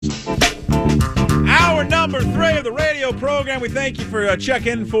number 3 of the radio program. We thank you for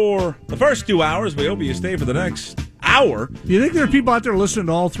checking for the first 2 hours. We hope you stay for the next hour. Do you think there are people out there listening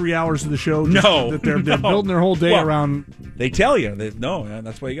to all 3 hours of the show? No. That they're building their whole day around. They tell you.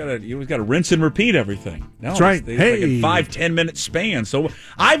 That's why you always got to rinse and repeat everything. No, that's right. It's like a 5-10 minute span. So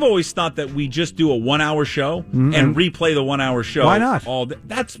I've always thought that we just do a 1 hour show and replay the 1 hour show. Why not? All day.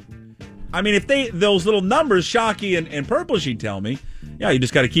 If those little numbers, Shockey and Purple Sheet tell me, yeah, you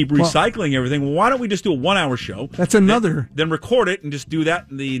just got to keep recycling everything. Well, why don't we just do a 1 hour show? That's another. Then record it and just do that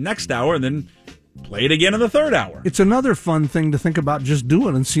in the next hour and then play it again in the third hour. It's another fun thing to think about just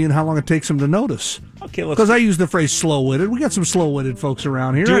doing and seeing how long it takes them to notice. Okay, because I use the phrase slow-witted. We got some slow-witted folks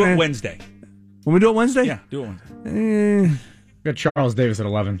around here. Do it Wednesday. When we do it Wednesday? Yeah, do it Wednesday. Got Charles Davis at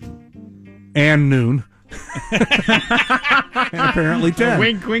 11. And noon. And apparently 10.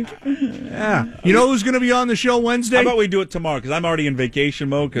 Wink, wink. Yeah. You know who's going to be on the show Wednesday? How about we do it tomorrow? Because I'm already in vacation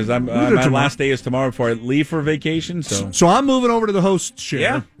mode. Because my last day is tomorrow before I leave for vacation. So I'm moving over to the host chair.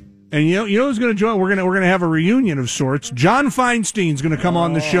 Yeah. And you know who's going to join? We're going to have a reunion of sorts. John Feinstein's going to come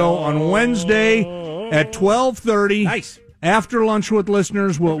on the show on Wednesday at 12:30. Nice. After lunch with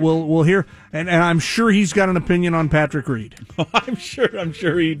listeners, we'll hear, and I'm sure he's got an opinion on Patrick Reed. I'm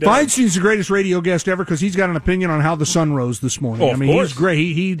sure he does. Feinstein's the greatest radio guest ever because he's got an opinion on how the sun rose this morning. Oh, of course. He's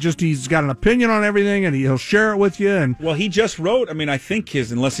great. He's got an opinion on everything, and he'll share it with you. And well, he just wrote. I think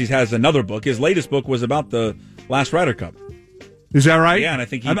unless he has another book, his latest book was about the last Ryder Cup. Is that right? Yeah, and I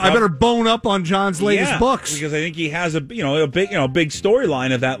think I better bone up on John's latest books because I think he has a big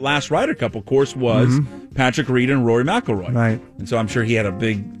storyline of that last Ryder Cup. Of course, was Patrick Reed and Rory McIlroy, right? And so I'm sure he had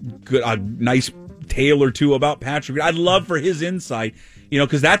a nice tale or two about Patrick Reed. I'd love for his insight,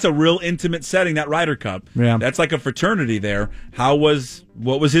 because that's a real intimate setting. That Ryder Cup, that's like a fraternity there.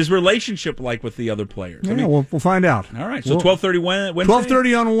 What was his relationship like with the other players? Yeah, we'll find out. All right, so 12:30 Wednesday.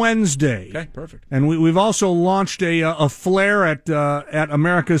 12:30 on Wednesday. Okay, perfect. And we've also launched a flare at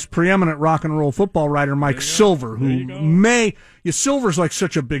America's preeminent rock and roll football writer, Mike Silver, Silver's like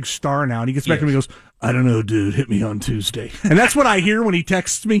such a big star now, and he gets back to me and goes, I don't know, dude, hit me on Tuesday. And that's what I hear when he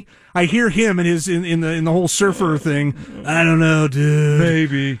texts me. I hear him in the whole surfer thing. I don't know,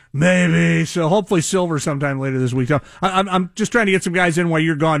 dude. Maybe. So hopefully Silver sometime later this week. I'm just trying to get some guys in while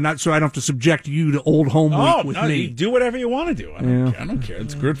you're gone, not so I don't have to subject you to old home week with me. You do whatever you want to do. I don't care.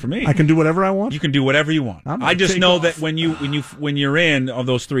 It's good for me. I can do whatever I want. You can do whatever you want. I just know that when you're in of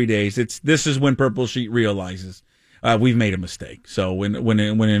those 3 days, this is when Purple Sheet realizes we've made a mistake. So when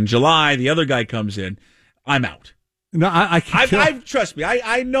in July the other guy comes in, I'm out. No, trust me.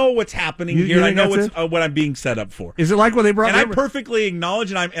 I know what's happening here. I know what I'm being set up for. Is it like when they brought? And I perfectly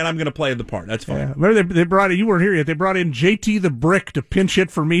acknowledge, and I'm going to play the part. That's fine. Yeah. Remember they brought you weren't here yet. They brought in JT the Brick to pinch hit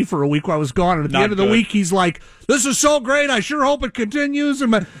for me for a week while I was gone. And at the end of the week, he's like, "This is so great. I sure hope it continues."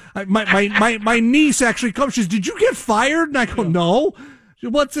 And my niece actually comes. She says, "Did you get fired?" And I go, "No."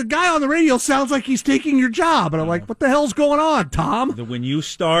 What's the guy on the radio sounds like he's taking your job? And I'm like, what the hell's going on, Tom? When you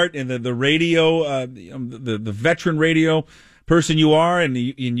start in the radio, the veteran radio person you are, and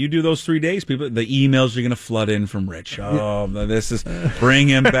you do those 3 days, the emails are going to flood in from Rich. Oh, this is bring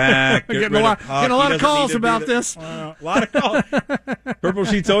him back. Getting a lot of calls about this. A lot of calls. Purple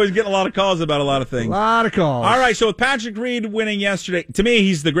Sheet's always getting a lot of calls about a lot of things. A lot of calls. All right, so with Patrick Reed winning yesterday, to me,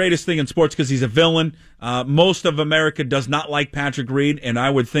 he's the greatest thing in sports because he's a villain. Most of America does not like Patrick Reed, and I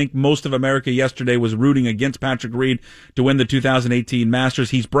would think most of America yesterday was rooting against Patrick Reed to win the 2018 Masters.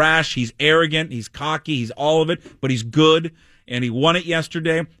 He's brash, he's arrogant, he's cocky, he's all of it, but he's good. And he won it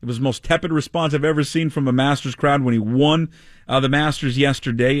yesterday. It was the most tepid response I've ever seen from a Masters crowd when he won the Masters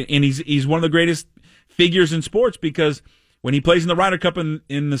yesterday. And he's one of the greatest figures in sports because when he plays in the Ryder Cup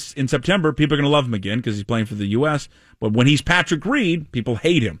in September, people are going to love him again because he's playing for the U.S. But when he's Patrick Reed, people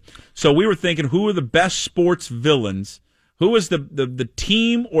hate him. So we were thinking, who are the best sports villains? Who is the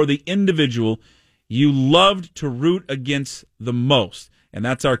team or the individual you loved to root against the most? And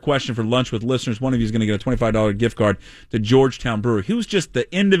that's our question for lunch with listeners. One of you is going to get a $25 gift card to Georgetown Brewery. Who's just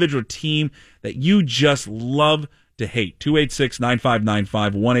the individual team that you just love to hate?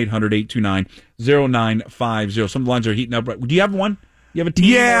 286-9595, 1-800-829-0950. Some lines are heating up. Do you have one? You have a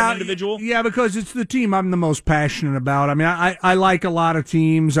team or an individual? Yeah, because it's the team I'm the most passionate about. I mean, I like a lot of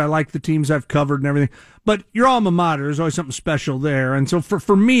teams. I like the teams I've covered and everything. But your alma mater, there's always something special there. And so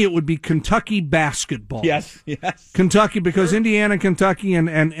for me, it would be Kentucky basketball. Yes. Kentucky, because Indiana, Kentucky,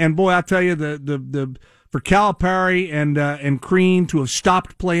 and boy, I'll tell you, the for Calipari and Crean to have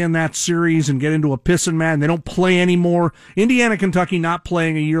stopped playing that series and get into a pissing match, and they don't play anymore. Indiana, Kentucky not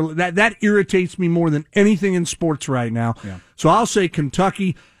playing a year, that irritates me more than anything in sports right now. Yeah. So I'll say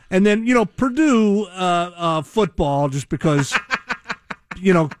Kentucky, and then Purdue football, just because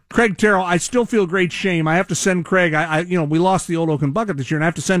Craig Terrell, I still feel great shame. I have to send Craig. We lost the Old Oaken bucket this year, and I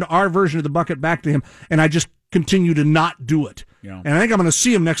have to send our version of the bucket back to him, and I just continue to not do it. Yeah. And I think I'm going to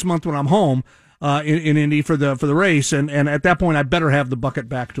see him next month when I'm home in Indy for the race, and at that point I better have the bucket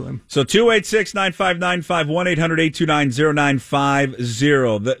back to him. So 286-9595,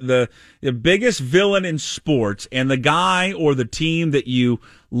 1-800-829-0950. The biggest villain in sports and the guy or the team that you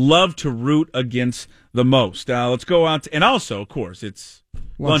love to root against the most. Let's go out and also, of course, it's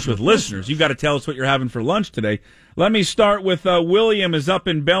lunch with listeners. You've got to tell us what you're having for lunch today. Let me start with William is up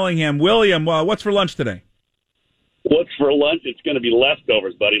in Bellingham. William, what's for lunch today? What's for lunch? It's going to be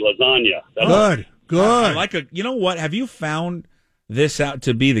leftovers, buddy. Lasagna. Good. I like you know what? Have you found this out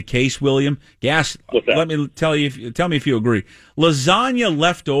to be the case, William? What's that? Let me tell you. Tell me if you agree. Lasagna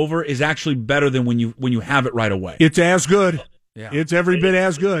leftover is actually better than when you have it right away. It's as good. Yeah. It's every bit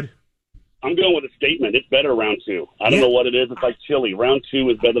as good. I'm going with a statement. It's better round two. I don't know what it is. It's like chili. Round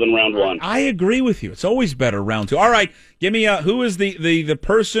two is better than round one. I agree with you. It's always better round two. All right, give me who is the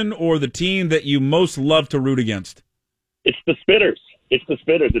person or the team that you most love to root against? It's the Spitters. It's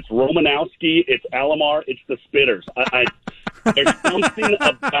Romanowski. It's Alomar. It's the Spitters. There's something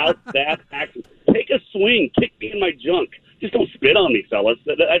about that action. Take a swing. Kick me in my junk. Just don't spit on me, fellas.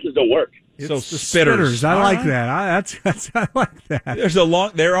 That just don't work. So spitters. I like that. I like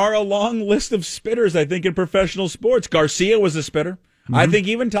that. There are a long list of spitters, I think, in professional sports. Garcia was a spitter. Mm-hmm. I think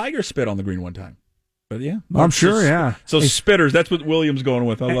even Tiger spit on the green one time. But yeah, I'm sure. Yeah. So spitters. That's what William's going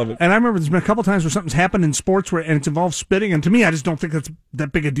with. I love it. And I remember there's been a couple times where something's happened in sports and it's involved spitting. And to me, I just don't think that's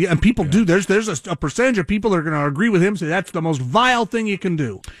that big a deal. And people do. There's a percentage of people that are going to agree with him. Say that's the most vile thing you can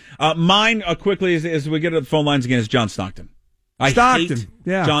do. Mine quickly as we get to the phone lines again is John Stockton. I hate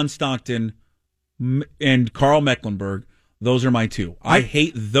John Stockton and Carl Mecklenburg. Those are my two. I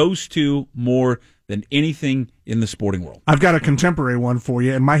hate those two more than anything in the sporting world. I've got a contemporary one for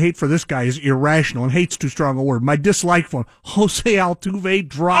you, and my hate for this guy is irrational, and hate's too strong a word. My dislike for him, Jose Altuve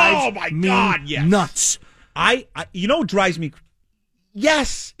drives me nuts. You know what drives me?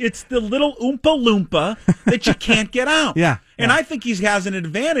 Yes, it's the little Oompa Loompa that you can't get out. And I think he has an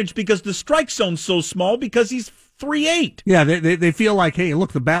advantage because the strike zone's so small because he's 3'8". Yeah, they feel like, hey,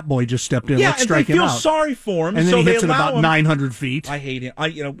 look, the bat boy just stepped in. Let's strike him out. Yeah, and they feel sorry for him. And then so he hits it about 900 feet. I hate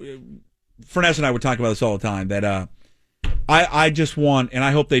him. Furness and I would talk about this all the time, that I just want, and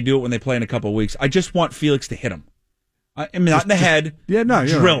I hope they do it when they play in a couple of weeks, I just want Felix to hit him. I mean, not in the head. Yeah, no,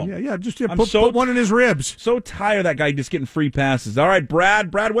 drill him. Yeah, just put one in his ribs. So tired of that guy just getting free passes. All right,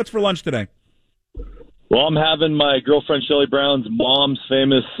 Brad, what's for lunch today? Well, I'm having my girlfriend Shelly Brown's mom's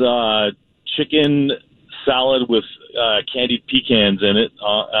famous chicken salad with candied pecans in it.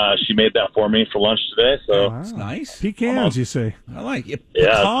 She made that for me for lunch today. So that's nice. Pecans, you say? I like it.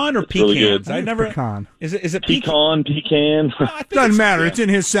 Pecan or pecans? Really good. I never. Pecan. Is it pecan? Pecan. Doesn't matter. It's in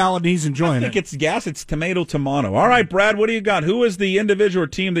his salad, and he's enjoying it. I think it's gas. It's tomato. All right, Brad. What do you got? Who is the individual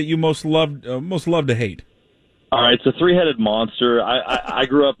team that you most love to hate? All right, it's a three-headed monster. I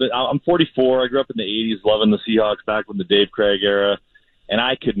grew up. I'm 44. I grew up in the '80s, loving the Seahawks back when the Dave Craig era. And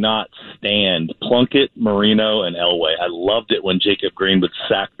I could not stand Plunkett, Marino, and Elway. I loved it when Jacob Green would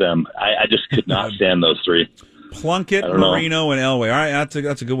sack them. I just could not stand those three. Plunkett, Marino, and Elway. All right,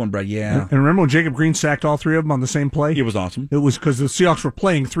 that's a good one, Brad. Yeah. And remember when Jacob Green sacked all three of them on the same play? It was awesome. It was because the Seahawks were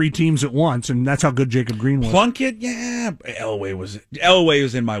playing three teams at once, and that's how good Jacob Green was. Plunkett, yeah. Elway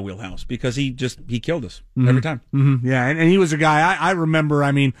was in my wheelhouse because he killed us every time. Mm-hmm. Yeah, and he was a guy I remember.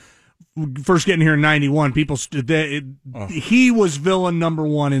 I mean, first getting here in '91, he was villain number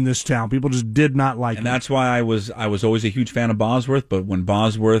one in this town. People just did not like him. And that's why I was always a huge fan of Bosworth. But when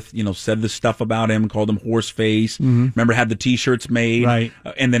Bosworth, said this stuff about him, called him horseface, remember had the T-shirts made, right?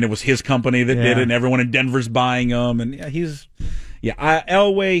 And then it was his company that did it, and everyone in Denver's buying them. And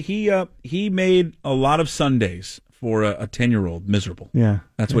Elway, he made a lot of Sundays for a 10-year-old miserable. Yeah,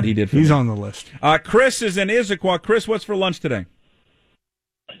 that's what he did. He's on the list. Chris is in Issaquah. Chris, what's for lunch today?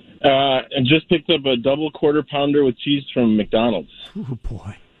 I just picked up a double quarter pounder with cheese from McDonald's. Oh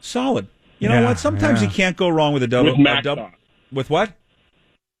boy, solid. You know what? Sometimes you can't go wrong with a double. With mac sauce. With what?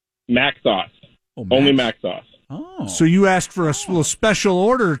 Mac sauce. Only mac sauce. Oh, so you asked for a little special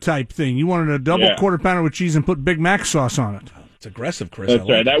order type thing. You wanted a double quarter pounder with cheese and put Big Mac sauce on it. It's aggressive, Chris. That's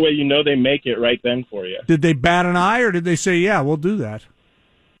right. That way they make it right then for you. Did they bat an eye or did they say, "Yeah, we'll do that"?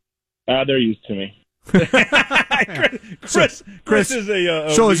 They're used to me. Chris is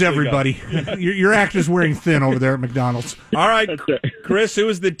a so is everybody. Your act is wearing thin over there at McDonald's. All right, Chris, who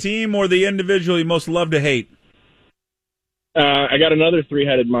is the team or the individual you most love to hate? I got another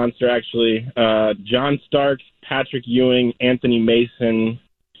three-headed monster, actually. John Starks, Patrick Ewing, Anthony Mason,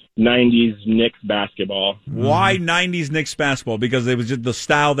 '90s Knicks basketball. Why '90s Knicks basketball? Because it was just the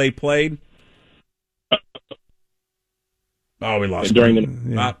style they played. Oh, we lost during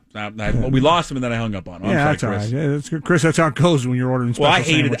him. We lost him, and then I hung up on him. Yeah, I'm sorry, that's Chris. all right. Yeah, that's good. Chris, that's how it goes when you're ordering special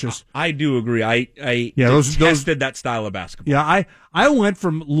sandwiches. I do agree. I those detested that style of basketball. Yeah, I went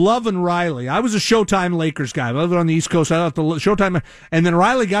from loving Riley. I was a Showtime Lakers guy. I lived on the East Coast. I thought the Showtime, and then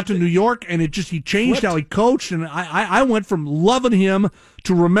Riley got to New York, and he changed how he coached. And I went from loving him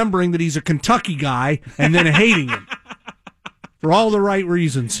to remembering that he's a Kentucky guy, and then hating him. For all the right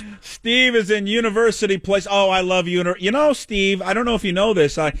reasons. Steve is in University Place. Oh, I love you know, Steve, I don't know if you know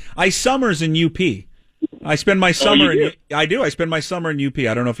this. I summers in UP. I spend my summer I do. I spend my summer in UP.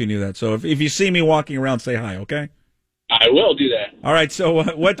 I don't know if you knew that. So if you see me walking around, say hi, okay? I will do that. All right. So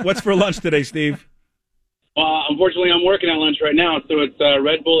what's for lunch today, Steve? Unfortunately, I'm working at lunch right now, so it's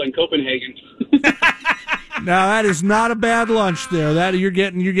Red Bull and Copenhagen. Now that is not a bad lunch there. That you're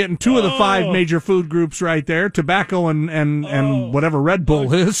getting two of the 5 major food groups right there: tobacco and whatever Red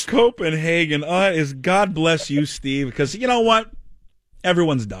Bull is. Copenhagen is God bless you, Steve, because you know what?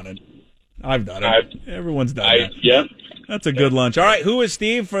 Everyone's done it. I've done it. Everyone's done it. Yeah, that's a good lunch. All right, who is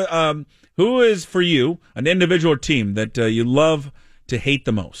Steve for? Who is for you an individual team that you love to hate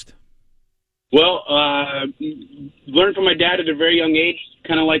the most? Well, learned from my dad at a very young age,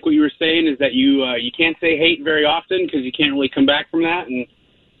 kind of like what you were saying, is that you can't say hate very often because you can't really come back from that. And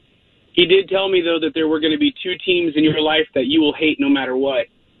he did tell me, though, that there were going to be 2 teams in your life that you will hate no matter what.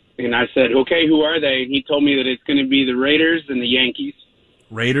 And I said, okay, who are they? And he told me that it's going to be the Raiders and the Yankees.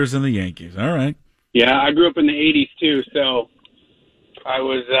 Raiders and the Yankees. All right. Yeah, I grew up in the 80s, too, so I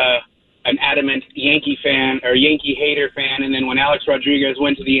was an adamant Yankee fan or Yankee hater fan, and then when Alex Rodriguez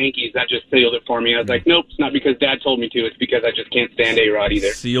went to the Yankees, that just sealed it for me. I was like, nope, it's not because Dad told me to. It's because I just can't stand A-Rod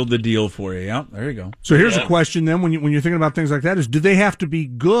either. Sealed the deal for you. Yeah, there you go. So here's a question then: when you're thinking about things like that, is do they have to be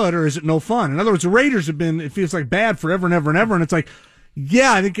good or is it no fun? In other words, the Raiders have been, it feels like, bad forever and ever and ever, and it's like,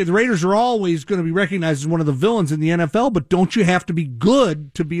 yeah, I think the Raiders are always going to be recognized as one of the villains in the NFL, but don't you have to be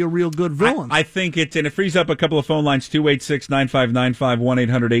good to be a real good villain? I think and it frees up a couple of phone lines, 286-9595,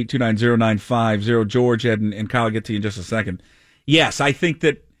 1-800-829-0950. George, Ed, and Kyle get to you in just a second. Yes, I think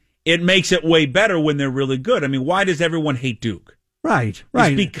that it makes it way better when they're really good. I mean, why does everyone hate Duke? Right.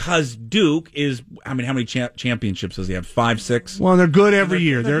 It's because Duke is, I mean, how many championships does he have? 5, 6? Well, they're good every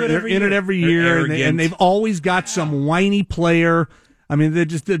year. They're in it every year, and they've always got some whiny player. I mean,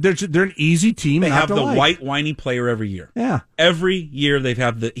 they're an easy team. They not have to the like. white, whiny player every year. Yeah. Every year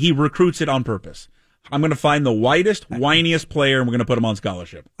he recruits it on purpose. I'm going to find the whitest, whiniest player, and we're going to put him on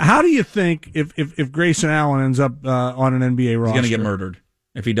scholarship. How do you think if Grayson Allen ends up on an NBA roster? He's going to get murdered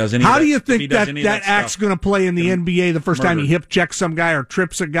if he does any How of that, do you think that act's stuff. going to play in the NBA the first time he hip checks some guy or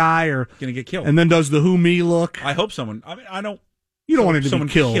trips a guy or going to get killed? And then does the who me look? I hope someone. I mean, I don't. You don't want him to be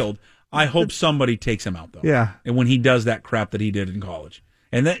killed. I hope somebody takes him out, though. Yeah. And when he does that crap that he did in college.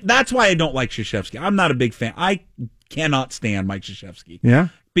 And that's why I don't like Krzyzewski. I'm not a big fan. I cannot stand Mike Krzyzewski. Yeah.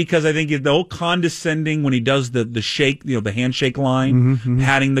 Because I think the whole condescending when he does the shake, the handshake line,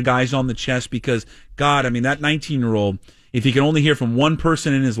 patting the guys on the chest. Because, God, I mean, that 19-year-old, if he can only hear from one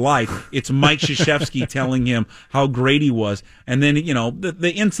person in his life, it's Mike Krzyzewski telling him how great he was. And then,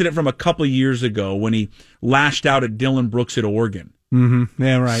 the incident from a couple of years ago when he lashed out at Dylan Brooks at Oregon. Mm-hmm.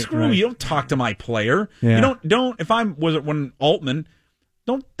 Yeah, right. Screw right. you! Don't talk to my player. Yeah. You don't. If when Altman,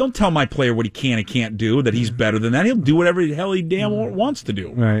 don't tell my player what he can and can't do. That he's better than that. He'll do whatever the hell he damn wants to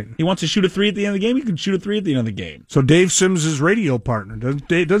do. Right. He wants to shoot a 3 at the end of the game. He can shoot a 3 at the end of the game. So Dave Sims' radio partner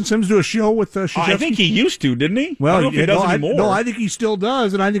doesn't Sims do a show with Krzyzewski? I think he used to, didn't he? Well, I don't know if he does anymore. No, I think he still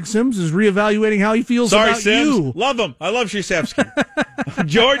does, and I think Sims is reevaluating how he feels Sorry, about Sims. you. Love him. I love Krzyzewski.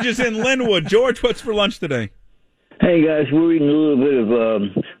 George is in Linwood. George, what's for lunch today? Hey, guys, we're eating a little bit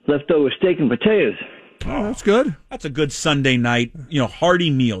of leftover steak and potatoes. Oh, that's good. That's a good Sunday night, hearty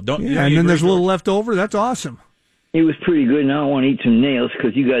meal. And then there's a little left over. That's awesome. It was pretty good, and I want to eat some nails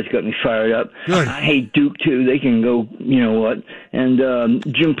because you guys got me fired up. Good. I hate Duke, too. They can go, you know what. And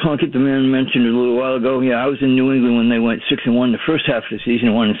Jim Puckett, the man mentioned a little while ago, I was in New England when they went 6-1 the first half of the season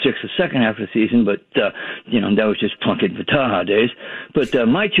and 1-6 the second half of the season, but, that was just Puckett and Vataha days. But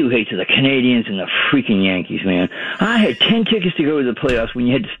my two hates are the Canadians and the freaking Yankees, man. I had 10 tickets to go to the playoffs when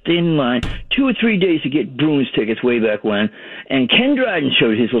you had to stand in line 2 or 3 days to get Bruins tickets way back when. And Ken Dryden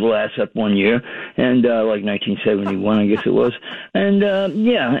showed his little ass up one year, and like 1971, I guess it was. And,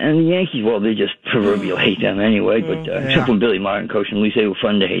 and the Yankees, well, they just proverbial hate them anyway, but except when Billy Martin coached them, at least they were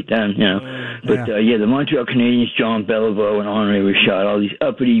fun to hate them, But, the Montreal Canadiens, John Beliveau and Henri Richard, all these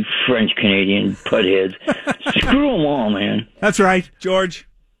uppity French-Canadian puttheads. Screw them all, man. That's right. George,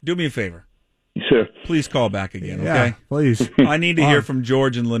 do me a favor. Yes, sir. Please call back again, Yeah, okay? please. I need to hear from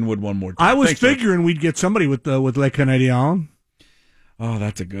George and Linwood one more time. I was Thanks, figuring we'd get somebody with Les Canadiens. Oh,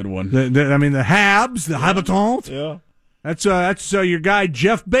 that's a good one. The Habs, the Habitants. Yeah. That's your guy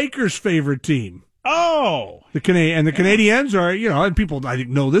Jeff Baker's favorite team. Oh, The Canadiens are, and people I think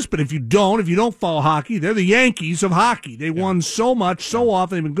know this, but if you don't follow hockey, they're the Yankees of hockey. They won so much, so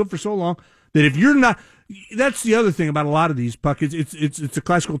often, they've been good for so long that if you're not, that's the other thing about a lot of these, Puck. It's a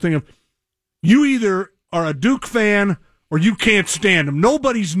classical thing of you either are a Duke fan or you can't stand them.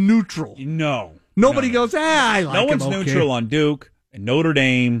 Nobody's neutral. Nobody goes, I like no him. one's neutral on Duke and Notre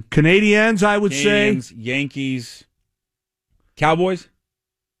Dame. Canadiens, I would say. Yankees, Cowboys.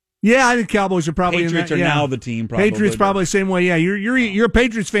 Yeah, I think Cowboys are probably Patriots in that, are now the team. Probably. Patriots probably the same way. Yeah, you're a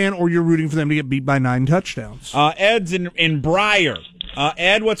Patriots fan, or you're rooting for them to get beat by 9 touchdowns. Ed's in Briar.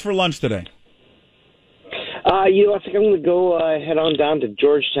 Ed, what's for lunch today? I think I'm going to go head on down to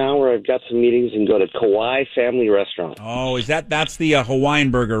Georgetown where I've got some meetings and go to Kauai Family Restaurant. Oh, that's the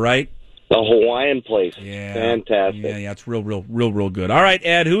Hawaiian burger, right? The Hawaiian place. Yeah, fantastic. Yeah, it's real good. All right,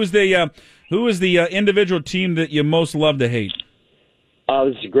 Ed, who is the individual team that you most love to hate?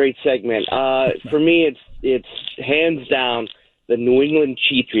 This is a great segment. For me, it's hands down the New England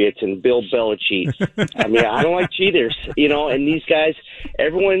Patriots and Bill Belichick. I mean, I don't like cheaters, and these guys,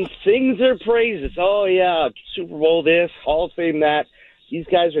 everyone sings their praises. Oh, yeah, Super Bowl this, Hall of Fame that. These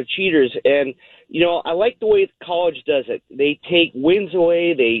guys are cheaters. And, I like the way college does it. They take wins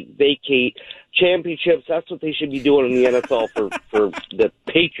away. They vacate championships. That's what they should be doing in the NFL for the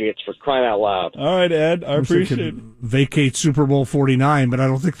Patriots, for crying out loud. All right, Ed, I appreciate it. Vacate Super Bowl 49, but I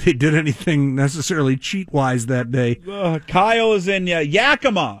don't think they did anything necessarily cheat-wise that day. Kyle is in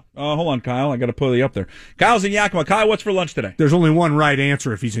Yakima. Hold on, Kyle. I got to pull you up there. Kyle's in Yakima. Kyle, what's for lunch today? There's only one right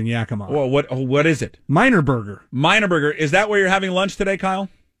answer if he's in Yakima. Well, what is it? Miner Burger. Miner Burger. Is that where you're having lunch today, Kyle?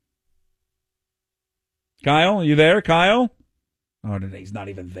 Kyle, are you there, Kyle? Oh, he's not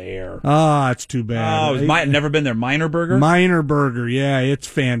even there. Oh, that's too bad. Oh, never been there. Miner Burger? Miner Burger, yeah, it's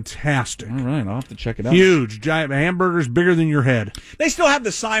fantastic. All right, I'll have to check it out. Huge, giant hamburgers bigger than your head. They still have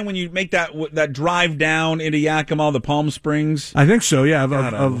the sign when you make that drive down into Yakima, the Palm Springs. I think so, yeah,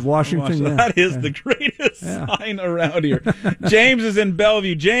 of Washington. Yeah. That is the greatest sign around here. James is in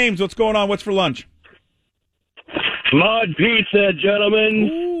Bellevue. James, what's going on? What's for lunch? Mod pizza,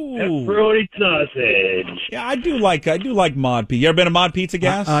 gentlemen. Pepperoni sausage. Yeah, I do like Mod Pizza. You ever been to Mod Pizza,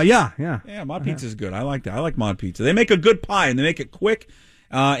 Gas? Yeah. Yeah, Mod Pizza is good. I like that. I like Mod Pizza. They make a good pie and they make it quick.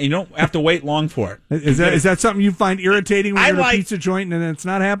 You don't have to wait long for it. Is that something you find irritating when you're at a pizza joint and it's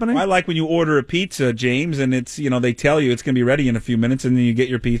not happening? I like when you order a pizza, James, and it's they tell you it's going to be ready in a few minutes, and then you get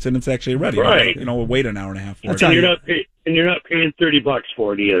your pizza and it's actually ready. Right. Wait an hour and a half for it. And you're not paying $30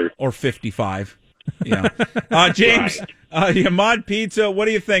 for it either, or 55. Yeah, James. Right. Mod Pizza. What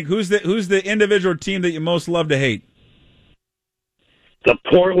do you think? Who's the individual team that you most love to hate? The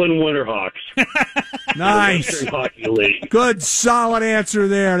Portland Winterhawks. Nice. Hockey League. Good, solid answer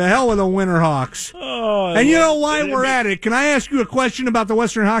there. The hell with the Winterhawks. Oh, and you know why we're at it? Can I ask you a question about the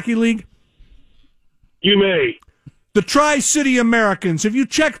Western Hockey League? You may. The Tri-City Americans. Have you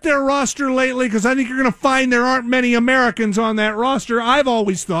checked their roster lately? Because I think you're going to find there aren't many Americans on that roster. I've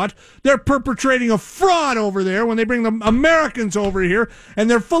always thought they're perpetrating a fraud over there when they bring the Americans over here, and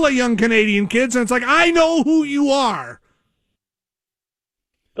they're full of young Canadian kids, and it's like, I know who you are.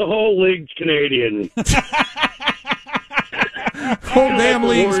 The whole league's Canadian. Whole damn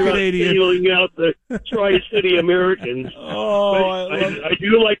league's Canadian. Feeling out the Tri-City Americans. I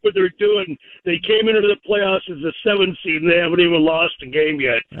do like what they're doing. They came into the playoffs as a 7th seed, and they haven't even lost a game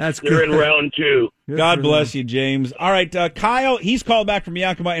yet. They're in round 2. God bless you, James. All right, Kyle, he's called back from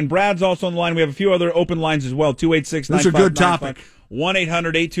Yakima, and Brad's also on the line. We have a few other open lines as well. 286-9595. That's a good topic.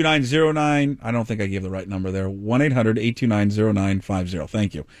 1-800-829-09. I don't think I gave the right number there. 1-800-829-0950.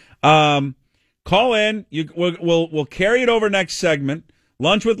 Thank you. Call in. We'll carry it over next segment.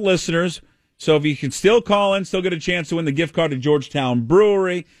 Lunch with listeners. So if you can still call in, still get a chance to win the gift card to Georgetown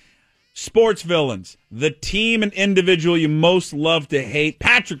Brewery. Sports villains, the team and individual you most love to hate.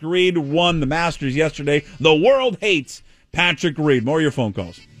 Patrick Reed won the Masters yesterday. The world hates Patrick Reed. More of your phone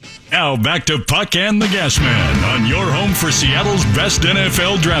calls. Now back to Puck and the Gasman on your home for Seattle's best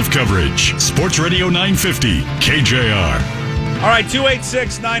NFL draft coverage. Sports Radio 950, KJR. All right,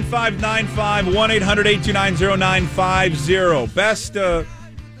 286-9595, 1-800-829-0950. Best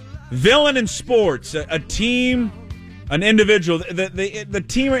villain in sports, a team, an individual. The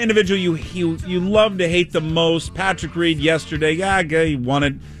team or individual you love to hate the most. Patrick Reed yesterday, he won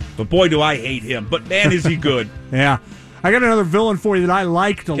it, but boy, do I hate him. But man, is he good. Yeah. I got another villain for you that I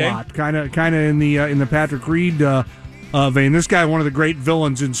liked a lot, kind of in the Patrick Reed vein. This guy, one of the great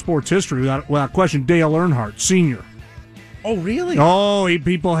villains in sports history, without question, Dale Earnhardt Sr. Oh, really? Oh,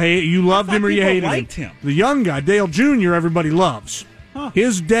 people hate. You loved him or you hated him. The young guy, Dale Jr., everybody loves. Huh.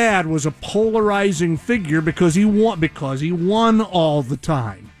 His dad was a polarizing figure because he won all the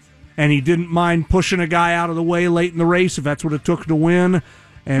time, and he didn't mind pushing a guy out of the way late in the race if that's what it took to win.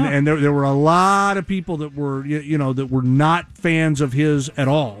 And there were a lot of people that were that were not fans of his at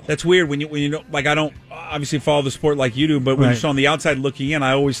all. That's weird when you know, like, I don't obviously follow the sport like you do, but when you're on the outside looking in,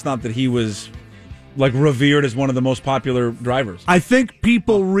 I always thought that he was like revered as one of the most popular drivers. I think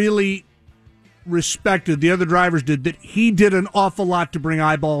people really respected, the other drivers did, that he did an awful lot to bring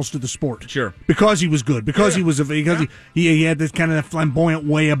eyeballs to the sport. Sure. Because he was good. Because he had this kind of flamboyant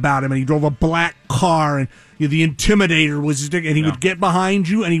way about him, and he drove a black car, and the Intimidator was his thing, and he would get behind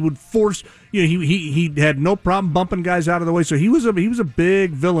you, and he would force. He had no problem bumping guys out of the way. So he was a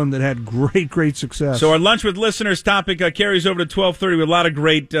big villain that had great success. So our Lunch with Listeners topic carries over to 12:30 with a lot of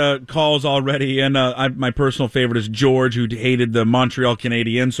great calls already, and my personal favorite is George, who hated the Montreal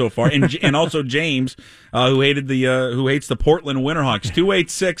Canadiens so far, and also James, who hates the Portland Winterhawks.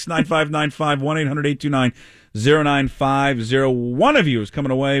 286-9595 1-800-829-0950. One of you is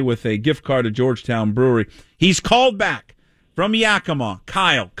coming away with a gift card to Georgetown Brewery. He's called back from Yakima.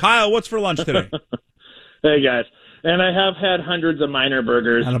 Kyle, what's for lunch today? Hey, guys. And I have had hundreds of Miner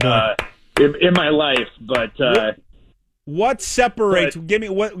burgers in my life, but what separates?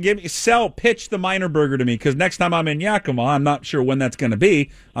 Pitch the Miner burger to me, because next time I'm in Yakima, I'm not sure when that's going to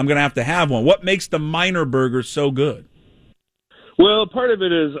be. I'm going to have one. What makes the Miner burger so good? Well, part of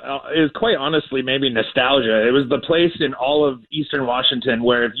it is quite honestly maybe nostalgia. It was the place in all of Eastern Washington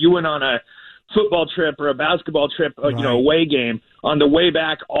where if you went on a football trip or a basketball trip, away game, on the way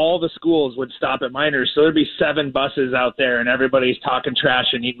back, all the schools would stop at Miners. So there'd be 7 buses out there, and everybody's talking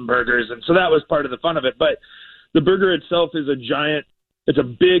trash and eating burgers, and so that was part of the fun of it. But the burger itself is it's a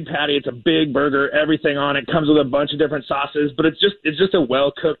big patty, it's a big burger, everything on it comes with a bunch of different sauces, but it's just a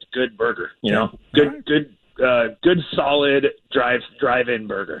well cooked, good burger. Good solid drive-in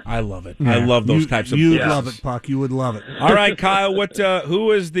burger. I love it. Yeah. I love those types of. You would love it, Puck. You would love it. All right, Kyle.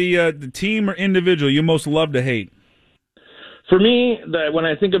 Who is the team or individual you most love to hate? For me, when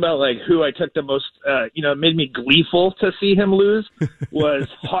I think about like who I took the most, made me gleeful to see him lose was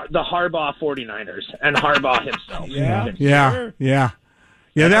the Harbaugh 49ers and Harbaugh himself. Yeah.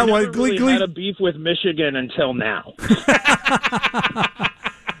 That was really had a beef with Michigan until now.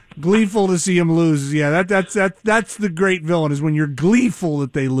 Gleeful to see him lose. Yeah, that's the great villain, is when you're gleeful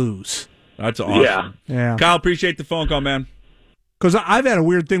that they lose. That's awesome. Yeah. Kyle, appreciate the phone call, man. Because I've had a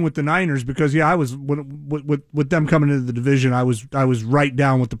weird thing with the Niners, because I was with them coming into the division, I was right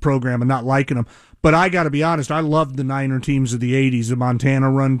down with the program and not liking them. But I got to be honest, I loved the Niner teams of the '80s, the Montana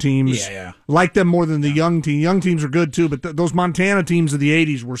run teams. Yeah. Liked them more than the young team. Young teams are good too, but those Montana teams of the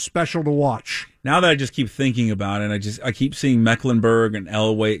 '80s were special to watch. Now that I just keep thinking about it, I keep seeing Mecklenburg and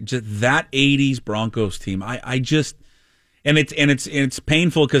Elway, just that '80s Broncos team. It's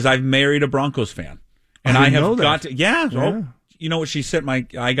painful because I've married a Broncos fan, and I have got to. Yeah. Oh, you know what she said?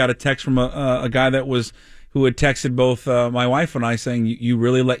 I got a text from a guy who had texted both my wife and I saying, "You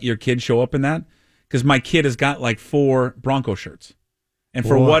really let your kid show up in that?" Because my kid has got like 4 Bronco shirts. And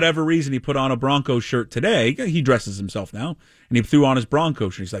for whatever reason, he put on a Bronco shirt today. He dresses himself now. And he threw on his Bronco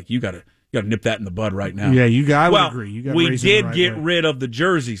shirt. He's like, you got to nip that in the bud right now. Yeah, I would agree. We did get rid of the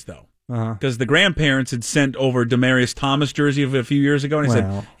jerseys, though. Because the grandparents had sent over Demaryius Thomas jersey a few years ago. And he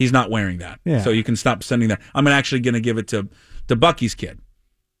said, he's not wearing that. Yeah. So you can stop sending that. I'm actually going to give it to Bucky's kid.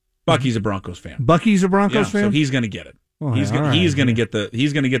 Bucky's a Broncos fan. Bucky's a Broncos fan? So he's going to get it. He's going to get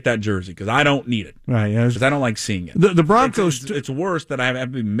that jersey because I don't need it. Right? Yeah, because I don't like seeing it. The Broncos. It's worse that I have to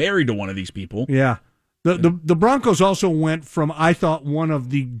be married to one of these people. Yeah. The Broncos also went from, I thought, one of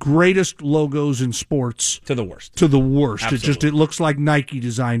the greatest logos in sports to the worst. Absolutely. It looks like Nike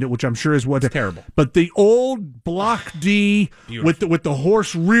designed it, which I'm sure is what it's terrible. But the old block D with the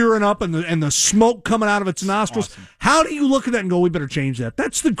horse rearing up and the smoke coming out of its nostrils. Awesome. How do you look at that and go, we better change that?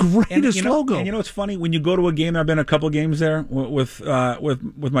 That's the greatest logo. And it's funny when you go to a game. I've been a couple of games there with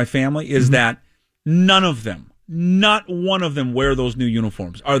my family. Is that none of them. Not one of them wear those new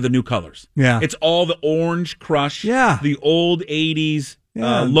uniforms, are the new colors. Yeah. It's all the orange crush, the old 80s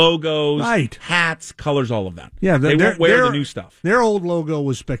logos, hats, colors, all of that. Yeah, they won't wear the new stuff. Their old logo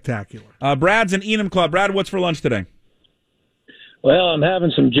was spectacular. Brad's in Enum Club. Brad, what's for lunch today? Well, I'm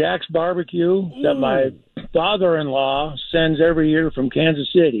having some Jack's barbecue that my father-in-law sends every year from Kansas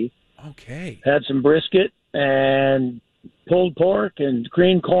City. Okay. Had some brisket and pulled pork and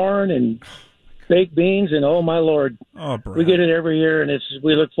green corn and baked beans, and oh my Lord, Brad. we get it every year, and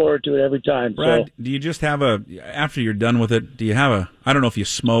we look forward to it every time. Brad, So, do you just have after you're done with it, do you have I don't know if you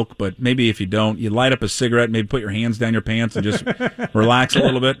smoke, but maybe if you don't, you light up a cigarette, maybe put your hands down your pants and just relax a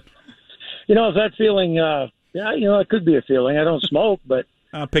little bit? if that feeling, it could be a feeling. I don't smoke, but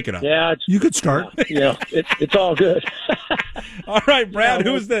pick it up. Yeah, you could start. It's all good. All right, Brad.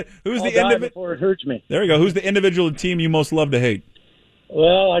 Who's the individual before it hurts me? There you go. Who's the individual team you most love to hate?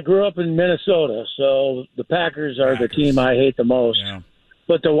 Well, I grew up in Minnesota, so the Packers are the team I hate the most. Yeah.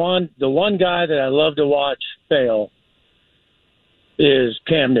 But the one guy that I love to watch fail is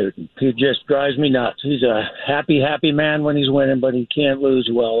Cam Newton. He just drives me nuts. He's a happy man when he's winning, but he can't lose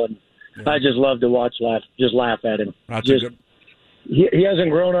well, and I just love to laugh at him. He hasn't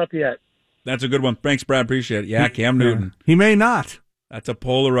grown up yet. That's a good one. Thanks, Brad. Appreciate it. Yeah, Cam Newton. He may not. That's a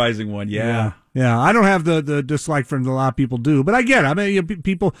polarizing one. Yeah. I don't have the dislike for him that a lot of people do, but I get it. I mean,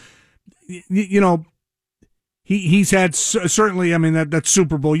 people, he's had certainly. I mean, that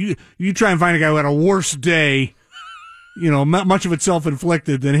Super Bowl. You try and find a guy who had a worse day. Much of it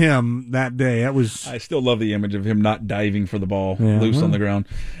self-inflicted than him that day. I still love the image of him not diving for the ball loose on the ground.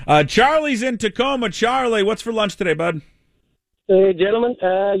 Charlie's in Tacoma. Charlie, what's for lunch today, bud? Hey, gentlemen,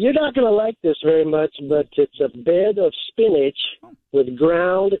 you're not going to like this very much, but it's a bed of spinach with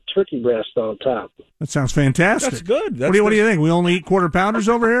ground turkey breast on top. That sounds fantastic. That's good. What do you think? We only eat quarter pounders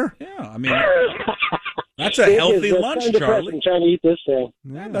over here? Yeah, I mean, that's a healthy lunch, Charlie. I'm trying to eat this thing.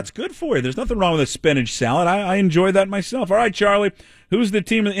 Yeah, that's good for you. There's nothing wrong with a spinach salad. I enjoy that myself. All right, Charlie, who's the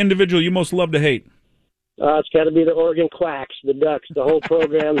team and individual you most love to hate? It's got to be the Oregon Quacks, the Ducks, the whole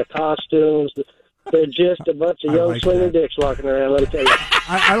program, the costumes. They're just a bunch of young swinging dicks walking around, let me tell you.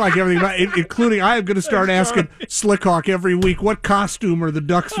 I like everything about it, including I'm going to start asking Slickhawk every week, what costume are the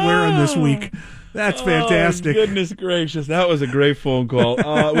Ducks wearing this week? That's fantastic. Goodness gracious. That was a great phone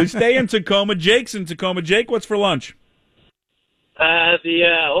call. We stay in Tacoma. Jake's in Tacoma. Jake, what's for lunch?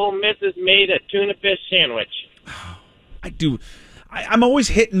 The old missus made a tuna fish sandwich. I do. I'm always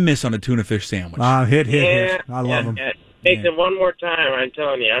hit and miss on a tuna fish sandwich. Hit. I love them. Makes it one more time, I'm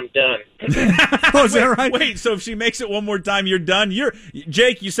telling you, I'm done. Oh, is that right? Wait, so if she makes it one more time, you're done?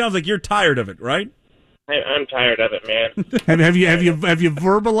 Jake, you sounds like you're tired of it, right? I'm tired of it, man. have you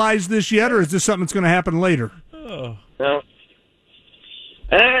verbalized this yet, or is this something that's going to happen later? Oh. No.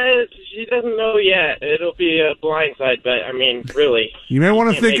 She doesn't know yet. It'll be a blindside, but I mean, really. You may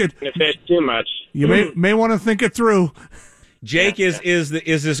want to think it too much. You may want to think it through. Jake, is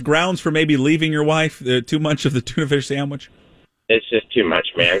this grounds for maybe leaving your wife? Too much of the tuna fish sandwich? It's just too much,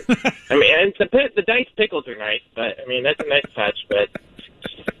 man. I mean, and the diced pickles are nice, but I mean that's a nice touch, but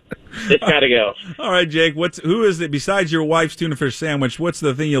it's got to go. All right, Jake. Who is it besides your wife's tuna fish sandwich? What's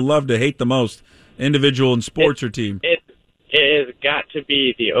the thing you love to hate the most, individual in sports or team? It has got to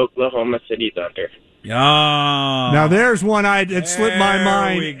be the Oklahoma City Thunder. Now there's one it slipped my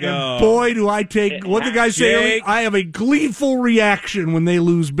mind, and boy, do I take what the guys say. I have a gleeful reaction when they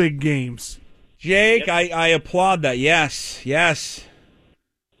lose big games. Jake, yep. I applaud that. Yes.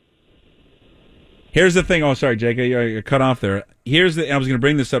 Here's the thing. Oh, sorry, Jake, you cut off there. I was going to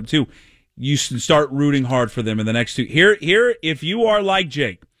bring this up too. You start rooting hard for them in the next two. Here, if you are like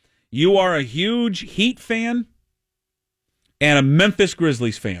Jake, you are a huge Heat fan and a Memphis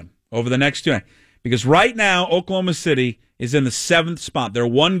Grizzlies fan over the next two. Because right now, Oklahoma City is in the 7th spot. They're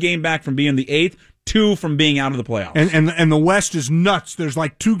 1 game back from being the 8th, 2 from being out of the playoffs. And the West is nuts. There's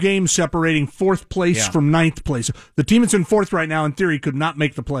like 2 games separating 4th place from 9th place. The team that's in 4th right now, in theory, could not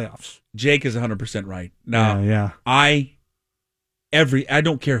make the playoffs. Jake is 100% right. Now, yeah. I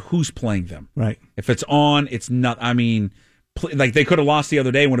don't care who's playing them. Right. If it's on, it's not. I mean, like they could have lost the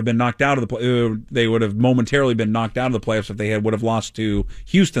other day and would have been knocked out of the play. They would have momentarily been knocked out of the playoffs if they would have lost to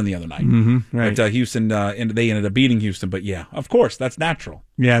Houston the other night. Mm-hmm, right. But Houston, and they ended up beating Houston. But yeah, of course, that's natural.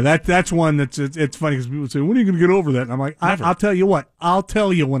 Yeah, that's one that's it's funny because people say, "When are you going to get over that?" And I'm like, I'll tell you what. I'll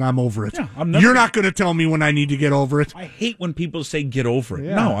tell you when I'm over it. Yeah, You're not going to tell me when I need to get over it. I hate when people say "get over it."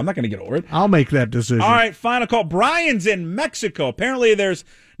 Yeah. No, I'm not going to get over it. I'll make that decision. All right, final call. Brian's in Mexico. Apparently, there's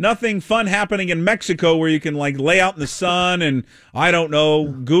nothing fun happening in Mexico where you can like lay out in the sun and I don't know,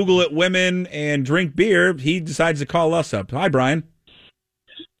 Google it women and drink beer. He decides to call us up. Hi, Brian.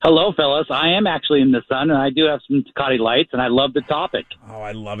 Hello, fellas. I am actually in the sun, and I do have some Tecate Lights, and I love the topic. Oh,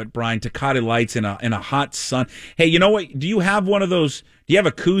 I love it, Brian. Tecate Lights in a hot sun. Hey, you know what? Do you have one of those? Do you have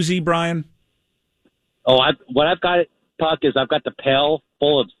a koozie, Brian? Oh, what I've got, Puck, is I've got the pail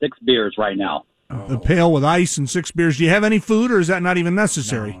full of 6 beers right now. The pail with ice and 6 beers. Do you have any food, or is that not even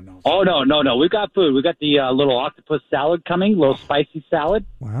necessary? No. Oh, no. We've got food. We've got the little octopus salad coming, little spicy salad.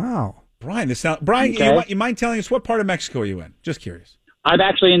 Wow. Brian, Brian, okay. You mind telling us what part of Mexico are you in? Just curious. I'm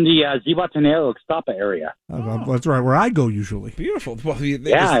actually in the Zihuatanejo, Ixtapa area. That's right, where I go usually. Beautiful. Well,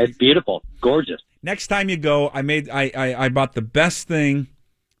 It's beautiful. Gorgeous. Next time you go, I bought the best thing.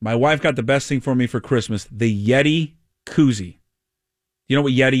 My wife got the best thing for me for Christmas, the Yeti koozie. You know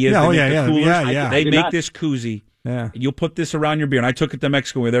what Yeti is? Yeah. They make this koozie. Yeah. You'll put this around your beer. And I took it to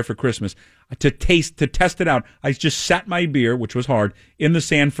Mexico. We were there for Christmas. To test it out, I just sat my beer, which was hard, in the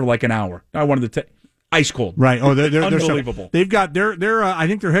sand for like an hour. I wanted to ice cold. Right. Oh, they're unbelievable. They've got they're I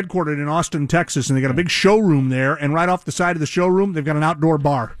think they're headquartered in Austin, Texas, and they got a big showroom there. And right off the side of the showroom, they've got an outdoor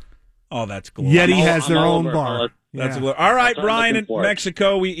bar. Oh, that's glorious. Yeti has their own bar. That's all right, Brian in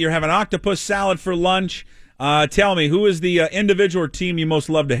Mexico. You're having octopus salad for lunch. Tell me, who is the individual or team you most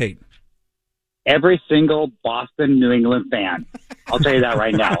love to hate? Every single Boston, New England fan. I'll tell you that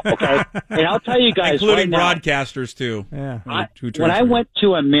right now, okay? And I'll tell you guys including right broadcasters, too. Yeah. When I went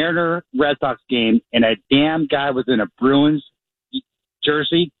to a Mariner Red Sox game and a damn guy was in a Bruins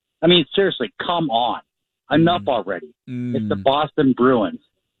jersey, I mean, seriously, come on. Enough already. It's the Boston Bruins.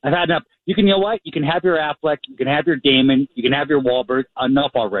 I've had enough. You know what? You can have your Affleck, you can have your Damon, you can have your Wahlberg.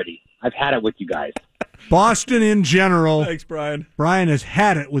 Enough already. I've had it with you guys. Boston in general. Thanks, Brian. Brian has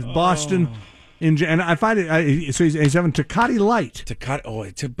had it with Boston. And I find it. So he's having Tecate Light.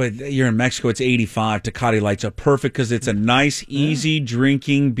 But you're in Mexico. It's 85. Tecate Light's perfect because it's a nice, easy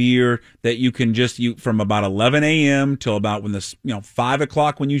drinking beer that you can from about 11 a.m. till about 5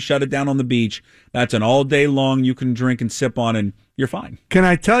 o'clock when you shut it down on the beach. That's an all day long you can drink and sip on, and you're fine. Can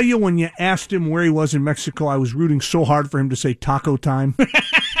I tell you, when you asked him where he was in Mexico, I was rooting so hard for him to say taco time.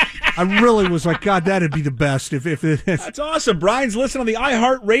 I really was like, God, that'd be the best. If That's awesome. Brian's listening on the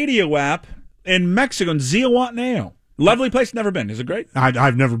iHeartRadio app in Mexico, in Zihuatanejo. Lovely place. Never been. Is it great?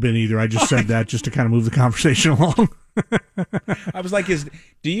 I've never been either. I just said that just to kind of move the conversation along. I was like,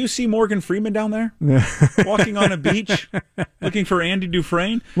 do you see Morgan Freeman down there? Walking on a beach, looking for Andy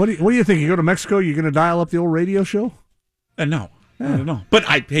Dufresne? What do you think? You go to Mexico, you're going to dial up the old radio show? No. I don't know. But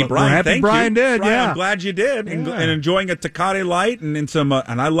Brian, thank Brian you. Did, Brian, yeah. I'm glad you did. And enjoying a Tecate Light and some,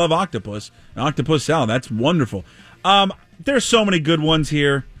 and I love octopus. Octopus salad. That's wonderful. There's so many good ones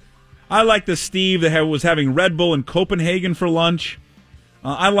here. I like the Steve that was having Red Bull in Copenhagen for lunch.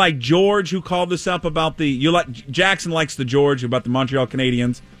 I like George, who called this up about Jackson likes the George about the Montreal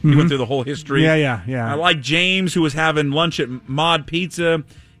Canadiens. He went through the whole history. Yeah. I like James, who was having lunch at Mod Pizza,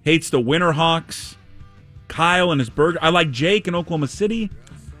 hates the Winterhawks. Kyle and his burger. I like Jake in Oklahoma City.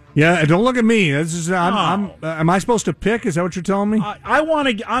 Yeah, don't look at me. Am I supposed to pick? Is that what you're telling me? I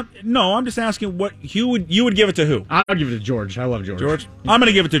want to. No, I'm just asking what you would give it to who? I'll give it to George. I love George. George. I'm going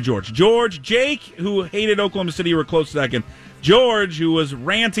to give it to George. George, Jake, who hated Oklahoma City, were close second. George, who was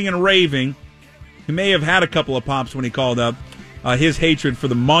ranting and raving, he may have had a couple of pops when he called up his hatred for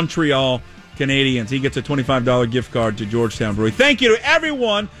the Montreal Canadiens. He gets a $25 gift card to Georgetown Brewery. Thank you to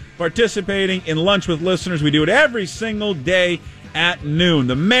everyone participating in Lunch with Listeners. We do it every single day at noon.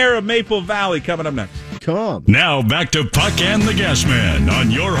 The mayor of Maple Valley coming up next. Now back to Puck and the Gas Man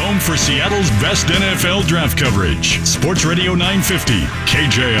on your home for Seattle's best NFL draft coverage. Sports Radio 950,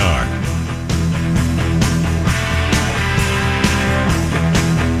 KJR.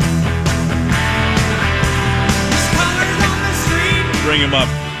 Bring him up.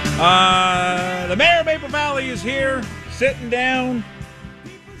 The mayor of Maple Valley is here, sitting down.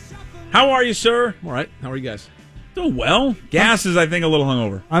 How are you, sir? I'm all right. How are you guys? Doing well. Gas is, I think, a little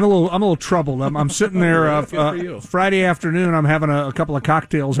hungover. I'm a little troubled. I'm sitting there you. Friday afternoon. I'm having a couple of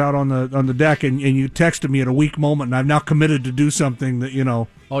cocktails out on the deck, and you texted me at a weak moment, and I've now committed to do something that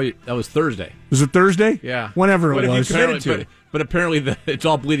Oh, that was Thursday. Was it Thursday? Yeah. Whenever What it have you was. committed to? But apparently it's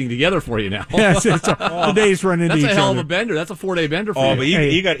all bleeding together for you now. Yes, the days run into each other. That's a hell of a bender. That's a 4-day bender for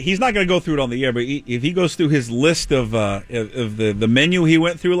you. But he's not going to go through it on the air. But if he goes through his list of the menu he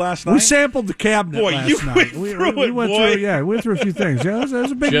went through last night, we sampled the cabinet last night. We went through a few things. Yeah, it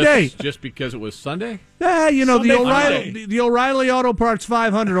was a big day. Just because it was Sunday. Yeah, the O'Reilly Auto Parts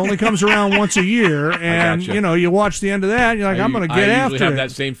 500 only comes around once a year, and you watch the end of that, and you're like, I'm going to get after it. I usually have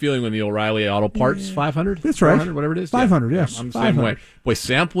that same feeling when the O'Reilly Auto Parts 500. That's right. 400, whatever it is. 500, yes. I'm the same way. Boy,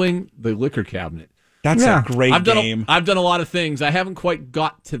 sampling the liquor cabinet. That's a great game. I've done a lot of things. I haven't quite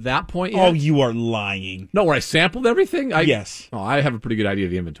got to that point yet. Oh, you are lying. No, where I sampled everything? Yes. Oh, I have a pretty good idea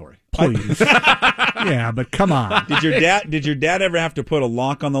of the inventory. Please. Yeah, but come on. Did your dad ever have to put a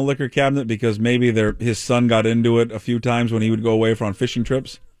lock on the liquor cabinet because maybe his son got into it a few times when he would go away on fishing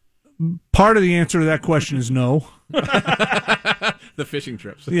trips? Part of the answer to that question is no. The fishing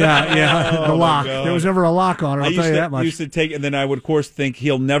trips. Yeah, the lock. There was never a lock on it, I'll tell you that much. I used to take, and then I would, of course, think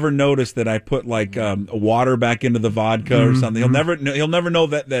he'll never notice that I put water back into the vodka or something. He'll never know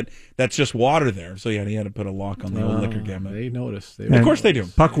that that's just water there. So he had to put a lock on the old liquor cabinet. They noticed. Of course they do.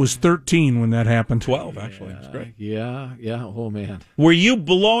 Puck was 13 when that happened. 12, actually. It's great. Yeah. Oh man. Were you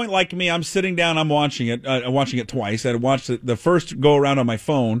blowing like me? I'm sitting down. I'm watching it. Watching it twice. I watched it the first go around on my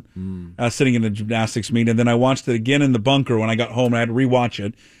phone, sitting in a gymnastics meet, and then I watched it again in the bunker when I got home. And I had to rewatch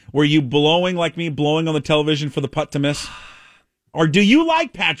it. Were you blowing like me, blowing on the television for the putt to miss? Or do you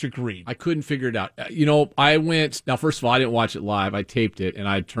like Patrick Reed? I couldn't figure it out. I went. Now, first of all, I didn't watch it live. I taped it, and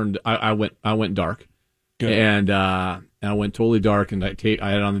I went dark. Good. And I went totally dark, and I had it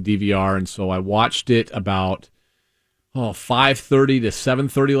on the DVR, and so I watched it about 5:30 to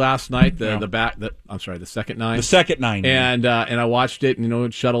 7:30 last night. The second nine. The second nine. And I watched it,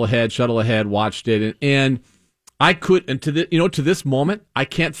 and shuttle ahead, watched it, and I could, and to this moment, I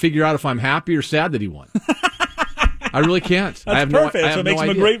can't figure out if I'm happy or sad that he won. I really can't. That's perfect. That's what makes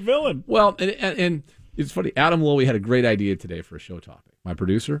him a great villain. Well, and it's funny. Adam Lowy had a great idea today for a show topic. My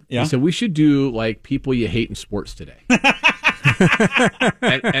producer. Yeah. He said we should do like people you hate in sports today.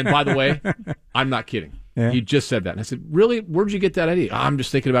 and by the way, I'm not kidding. Yeah. He just said that, and I said, "Really? Where'd you get that idea?" I'm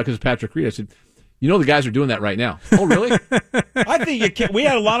just thinking about it because of Patrick Reed. I said, the guys are doing that right now. Oh, really? I think you can. We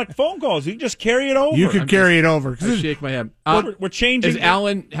had a lot of phone calls. You can just carry it over. You could carry it over. I shake my head. We're changing. Is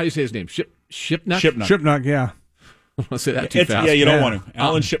Alan? How do you say his name? Shipnuck. Shipnuck. Yeah. I don't want to say that too fast. Yeah, you don't want to.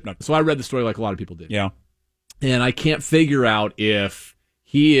 Alan Shipnuck. So I read the story like a lot of people did. Yeah. And I can't figure out if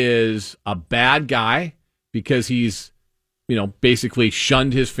he is a bad guy because he's, basically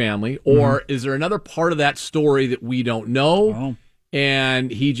shunned his family, or is there another part of that story that we don't know? Oh.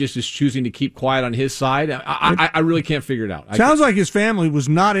 And he just is choosing to keep quiet on his side. I really can't figure it out. Sounds like his family was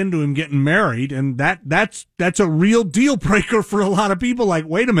not into him getting married, and that's a real deal breaker for a lot of people. Like,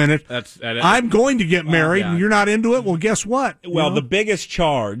 wait a minute, I'm going to get married, and you're not into it. Well, guess what? Well, the biggest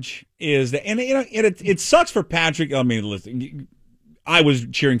charge is that, and it sucks for Patrick. I mean, listen, I was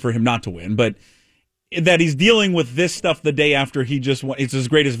cheering for him not to win, but that he's dealing with this stuff the day after he just won. It's his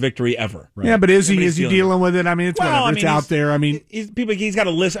greatest victory ever. Right? Yeah, but is he dealing with it? I mean, it's out there. I mean, he's got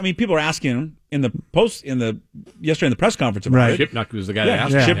a list. I mean, people are asking him yesterday in the press conference about it. Shipnuck was the guy that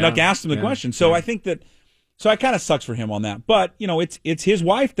asked him. Shipnuck asked him the question. So I think that. So it kind of sucks for him on that. But it's his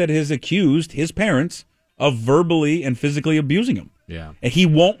wife that has accused his parents of verbally and physically abusing him. Yeah, and he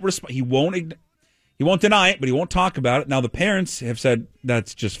won't respond. He won't deny it, but he won't talk about it. Now the parents have said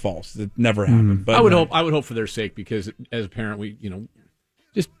that's just false. It never happened. But I would hope for their sake, because as a parent, we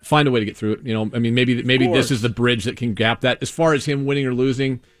just find a way to get through it. I mean, maybe this is the bridge that can gap that. As far as him winning or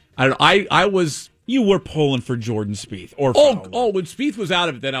losing, I don't know. You were pulling for Jordan Spieth or Fowler. When Spieth was out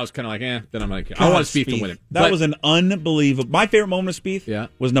of it, then I was kind of like, Then I'm like, I want Spieth to win it. That was an unbelievable. My favorite moment of Spieth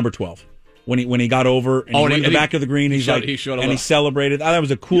was number 12. When he got over and he went to the back of the green, he celebrated. That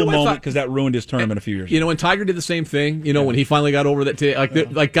was a cool moment because that ruined his tournament a few years ago. And Tiger did the same thing. When he finally got over that today,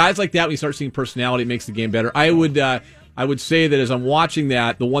 like guys like that, when you start seeing personality, it makes the game better. I would say that as I'm watching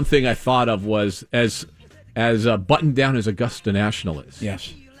that, the one thing I thought of was as buttoned down as Augusta National is.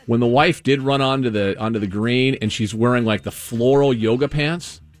 Yes. When the wife did run onto the green and she's wearing like the floral yoga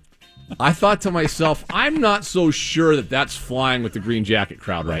pants, I thought to myself, I'm not so sure that that's flying with the green jacket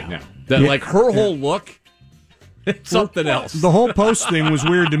crowd right now. That like her whole look, it's something else. The whole post thing was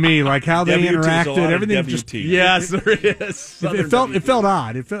weird to me, like how they interacted. Everything just yes, there is. It felt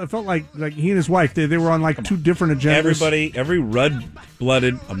odd. It felt like he and his wife they were on like two different agendas. Every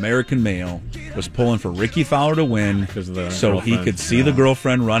red-blooded American male was pulling for Ricky Fowler to win, so he could see the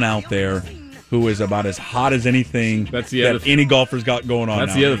girlfriend run out there, who is about as hot as anything any golfer's got going on.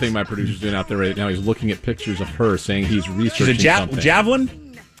 That's the other thing my producer's doing out there right now. He's looking at pictures of her, saying he's researching something. Javelin.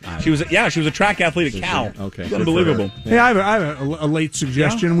 She was a track athlete at Cal. Okay, it's unbelievable. Hey, I have a late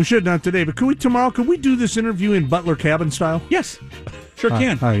suggestion. We should have done it today, but could we do this interview in Butler Cabin style? Yes, sure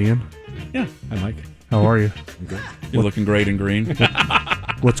can. Hi, Ian. Yeah, hi, Mike. How are you? I'm good. You're looking great in green.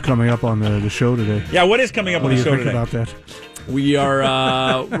 What's coming up on the show today? Yeah, what is coming up on the show today? What do you think about that? We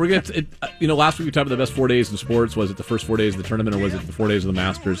are. We're going to. Last week we talked about the best 4 days in sports. Was it the first 4 days of the tournament, or was it the 4 days of the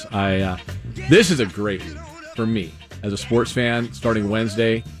Masters? This is a great week for me as a sports fan. Starting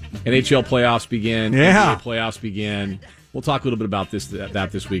Wednesday, NHL playoffs begin. Yeah, NBA playoffs begin. We'll talk a little bit about this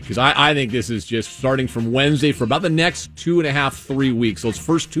week, because I think this is just starting from Wednesday for about the next 2.5, 3 weeks. Those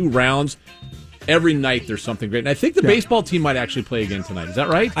first two rounds. Every night there's something great. And I think the baseball team might actually play again tonight. Is that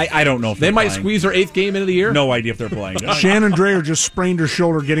right? I don't know if they might squeeze their 8th game into the year. No idea if they're playing. Shannon Drayer just sprained her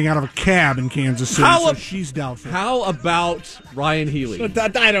shoulder getting out of a cab in Kansas City, so she's doubtful. How about Ryan Healy?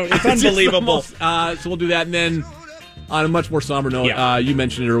 It's unbelievable. So we'll do that. And then On a much more somber note, you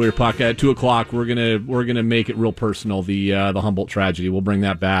mentioned it earlier, Puck. At 2:00, we're gonna make it real personal. The Humboldt tragedy. We'll bring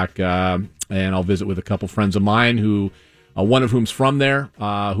that back, and I'll visit with a couple friends of mine who. One of whom's from there,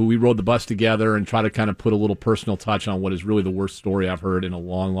 who we rode the bus together, and try to kind of put a little personal touch on what is really the worst story I've heard in a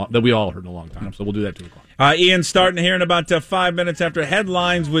long that we all heard in a long time. So we'll do that at 2:00. Ian, starting here in about 5 minutes after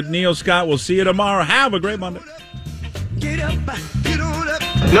headlines with Neil Scott. We'll see you tomorrow. Have a great Monday. Get up, get on up.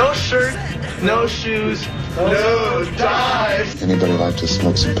 No shirt, no shoes, no ties. Anybody like to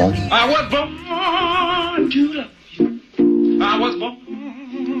smoke some pot? I was born to love you. I was born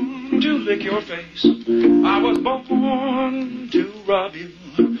to lick your face. I was born to rub you,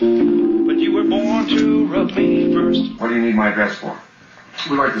 but you were born to rub me first. What do you need my address for?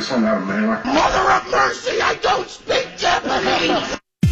 We'd like to send out a mailer. Mother of mercy, I don't speak Japanese!